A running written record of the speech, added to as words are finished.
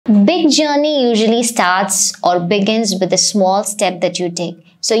Big journey usually starts or begins with a small step that you take.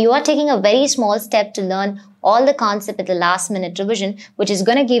 So you are taking a very small step to learn all the concept at the last minute revision, which is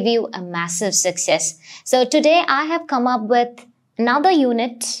going to give you a massive success. So today I have come up with another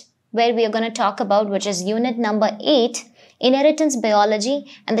unit where we are going to talk about, which is unit number 8, inheritance biology.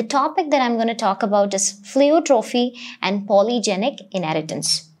 And the topic that I'm going to talk about is Pleiotropy and polygenic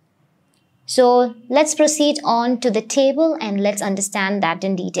inheritance. So let's proceed on to the table and let's understand that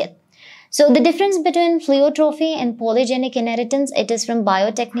in detail. So the difference between Pleiotropy and polygenic inheritance, it is from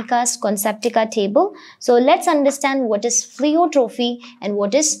Biotechnica's Conceptica table. So let's understand what is Pleiotropy and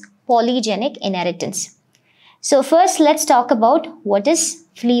what is polygenic inheritance. So first let's talk about what is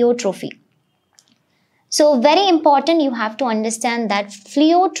Pleiotropy. So very important, you have to understand that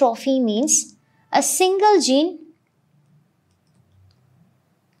Pleiotropy means a single gene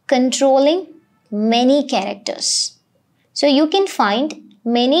controlling many characters. So you can find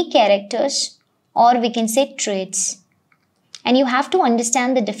many characters, or we can say traits. And you have to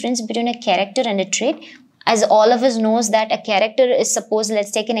understand the difference between a character and a trait. As all of us knows that a character is, suppose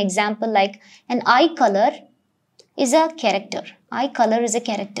let's take an example like an eye color is a character. Eye color is a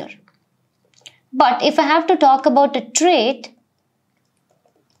character. But if I have to talk about a trait,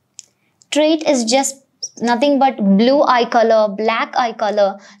 trait is just nothing but blue eye color, black eye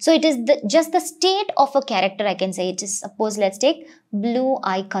color. So it is just the state of a character, I can say. It is, suppose let's take blue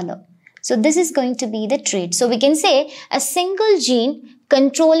eye color. So this is going to be the trait. So we can say a single gene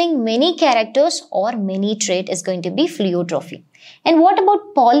controlling many characters or many trait is going to be Pleiotropy. And what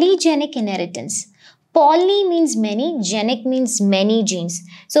about polygenic inheritance? Poly means many, genic means many genes.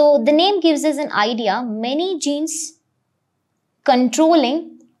 So the name gives us an idea, many genes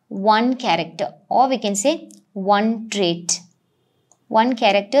controlling one character, or we can say one trait, one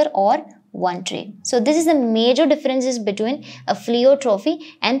character or one trait. So this is the major differences between a Pleiotropy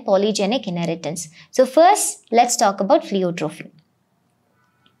and polygenic inheritance. So first let's talk about Pleiotropy.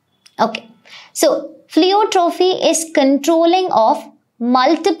 Okay, so Pleiotropy is controlling of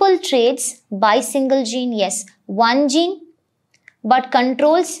multiple traits by single gene. Yes, one gene but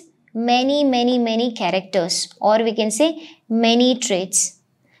controls many characters, or we can say many traits.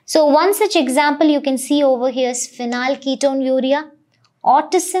 So one such example you can see over here is Phenylketonuria,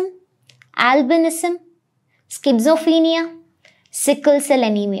 autism, albinism, schizophrenia, sickle cell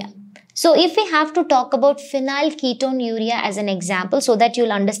anemia. So if we have to talk about Phenylketonuria as an example so that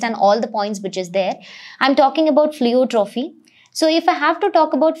you'll understand all the points which is there, I'm talking about Pleiotropy. So if I have to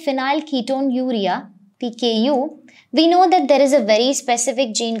talk about Phenylketonuria, PKU, we know that there is a very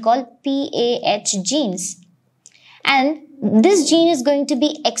specific gene called PAH genes. And this gene is going to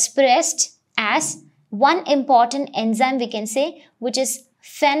be expressed as one important enzyme, we can say, which is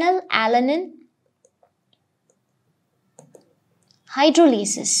Phenylalanine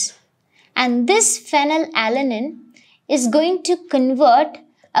Hydrolysis. And this phenylalanine is going to convert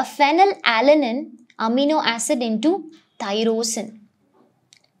a phenylalanine amino acid into tyrosine.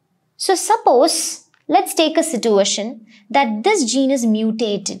 So suppose, let's take a situation that this gene is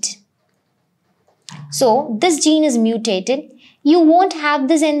mutated. So this gene is mutated, you won't have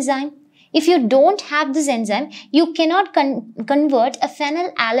this enzyme. If you don't have this enzyme, you cannot convert a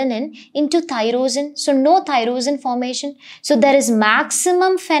phenylalanine into tyrosine. So no tyrosine formation. So there is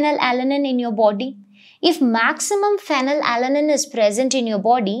maximum phenylalanine in your body. If maximum phenylalanine is present in your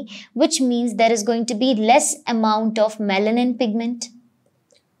body, which means there is going to be less amount of melanin pigment,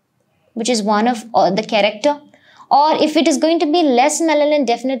 which is one of the character. Or if it is going to be less melanin,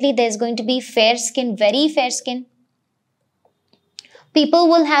 definitely there is going to be fair skin, very fair skin. People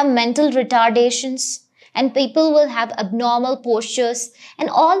will have mental retardations and people will have abnormal postures, and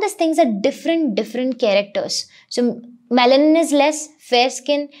all these things are different characters. So melanin is less, fair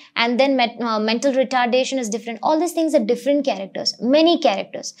skin, and then mental retardation is different. All these things are different characters, many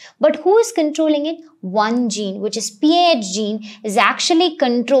characters. But who is controlling it? One gene, which is PAH gene, is actually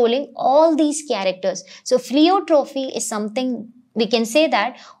controlling all these characters. So Pleiotropy is something, we can say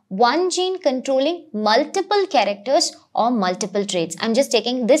that one gene controlling multiple characters or multiple traits. I'm just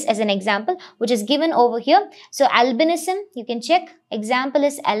taking this as an example, which is given over here. So albinism, you can check. Example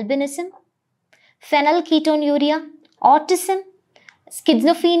is albinism, phenylketonuria, autism,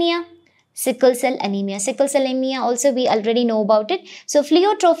 schizophrenia, sickle cell anemia. Sickle cell anemia also we already know about it. So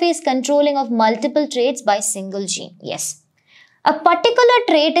Pleiotropy is controlling of multiple traits by single gene. Yes. A particular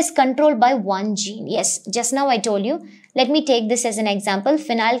trait is controlled by one gene. Yes, just now I told you. Let me take this as an example.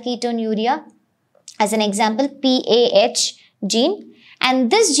 Phenylketonuria as an example, PAH gene. And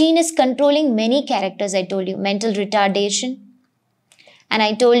this gene is controlling many characters, I told you. Mental retardation. And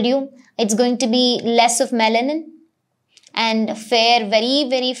I told you it's going to be less of melanin. and fair, very,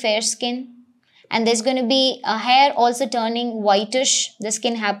 very fair skin. And there's going to be a hair also turning whitish. This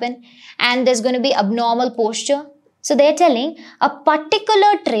can happen. And there's going to be abnormal posture. So they're telling a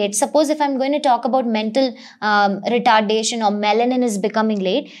particular trait. Suppose if I'm going to talk about mental retardation or melanin is becoming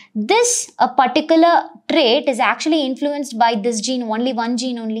late, this a particular trait is actually influenced by this gene, only one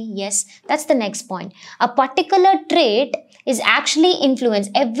gene only. Yes, that's the next point. A particular trait is actually influenced.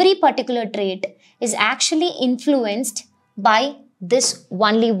 Every particular trait is actually influenced by this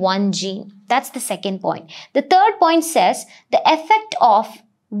only one gene. That's the second point. The third point says the effect of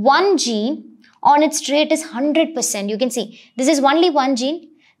one gene on its trait is 100%. You can see this is only one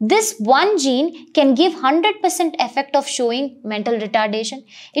gene. This one gene can give 100% effect of showing mental retardation.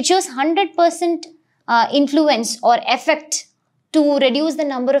 It shows 100% influence or effect to reduce the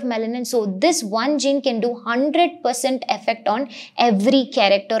number of melanin. So this one gene can do 100% effect on every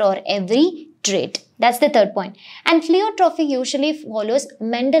character or every trait. That's the third point. And Phleotrophy usually follows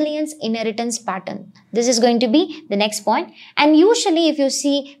Mendelian's inheritance pattern. This is going to be the next point. And usually if you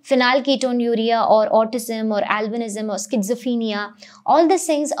see Phenylketonuria or autism or albinism or schizophrenia, all these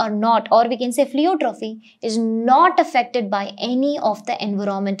things are not, or we can say Pleiotrophy is not affected by any of the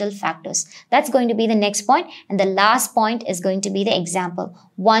environmental factors. That's going to be the next point. And the last point is going to be the example.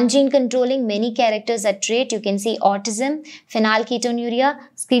 One gene controlling many characters at trait. You can see autism, phenylketonuria,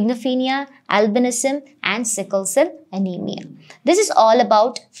 schizophrenia, albinism, and sickle cell anemia. This is all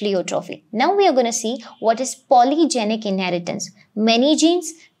about Pleiotrophy. Now we are going to see what is polygenic inheritance. Many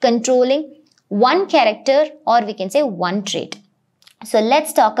genes controlling one character, or we can say one trait. So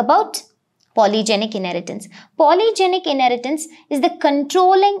let's talk about polygenic inheritance. Polygenic inheritance is the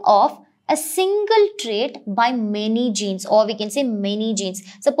controlling of a single trait by many genes, or we can say many genes.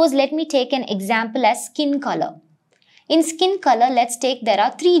 Suppose let me take an example as skin color. In skin color, let's take there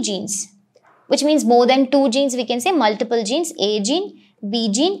are 3 genes, which means more than 2 genes. We can say multiple genes, A gene,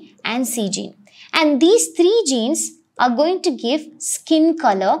 B gene and C gene. And these 3 genes are going to give skin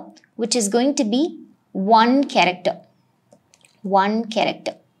color, which is going to be one character. One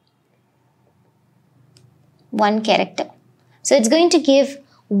character. So it's going to give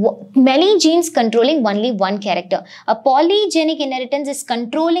many genes controlling only one character. A polygenic inheritance is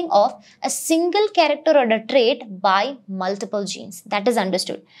controlling of a single character or a trait by multiple genes. That is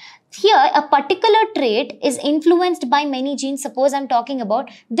understood. Here, a particular trait is influenced by many genes. Suppose I'm talking about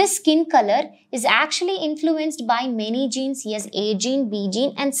this skin color is actually influenced by many genes. Yes, A gene, B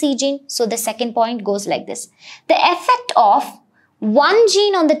gene and C gene. So the second point goes like this. The effect of one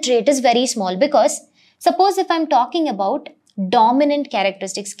gene on the trait is very small, because suppose if I'm talking about dominant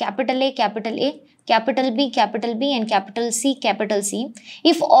characteristics, capital A, capital B, capital B and capital C.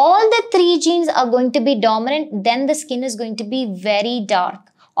 If all the 3 genes are going to be dominant, then the skin is going to be very dark,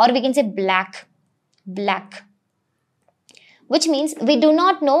 or we can say black, which means we do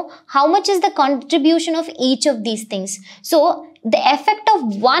not know how much is the contribution of each of these things. So the effect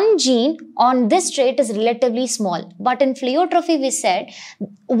of one gene on this trait is relatively small. But in Pleiotrophy, we said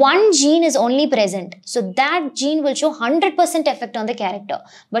one gene is only present. So that gene will show 100% effect on the character.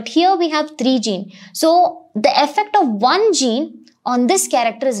 But here we have 3 genes. So the effect of one gene on this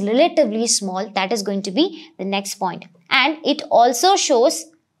character is relatively small. That is going to be the next point. And it also shows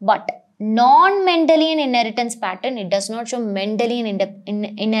but non-Mendelian inheritance pattern. It does not show Mendelian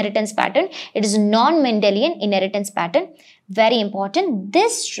inheritance pattern. It is non-Mendelian inheritance pattern. Very important.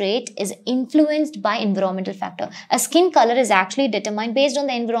 This trait is influenced by environmental factor. A skin color is actually determined based on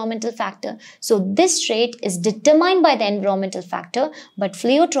the environmental factor. So this trait is determined by the environmental factor, but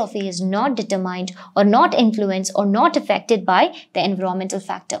Pleiotrophy is not determined or not influenced or not affected by the environmental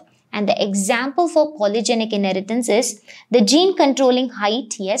factor. And the example for polygenic inheritance is the gene controlling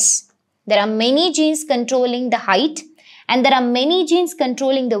height. Yes, there are many genes controlling the height, and there are many genes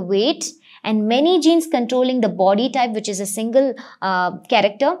controlling the weight, and many genes controlling the body type, which is a single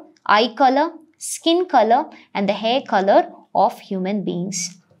character, eye color, skin color, and the hair color of human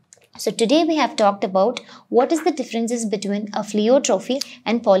beings. So today we have talked about what is the differences between a Pleiotrophy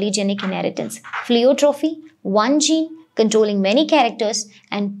and polygenic inheritance. Pleiotrophy, one gene controlling many characters,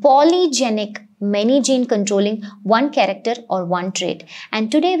 and polygenic, many gene controlling one character or one trait. And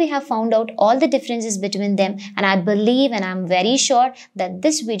today we have found out all the differences between them, and I believe and I'm very sure that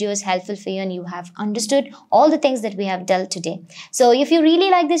this video is helpful for you and you have understood all the things that we have dealt today. So if you really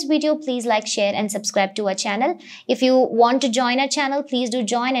like this video, please like, share and subscribe to our channel. If you want to join our channel, please do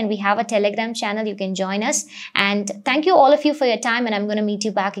join, and we have a Telegram channel. You can join us. And thank you all of you for your time, and I'm going to meet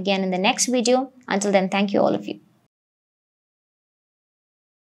you back again in the next video. Until then, thank you all of you.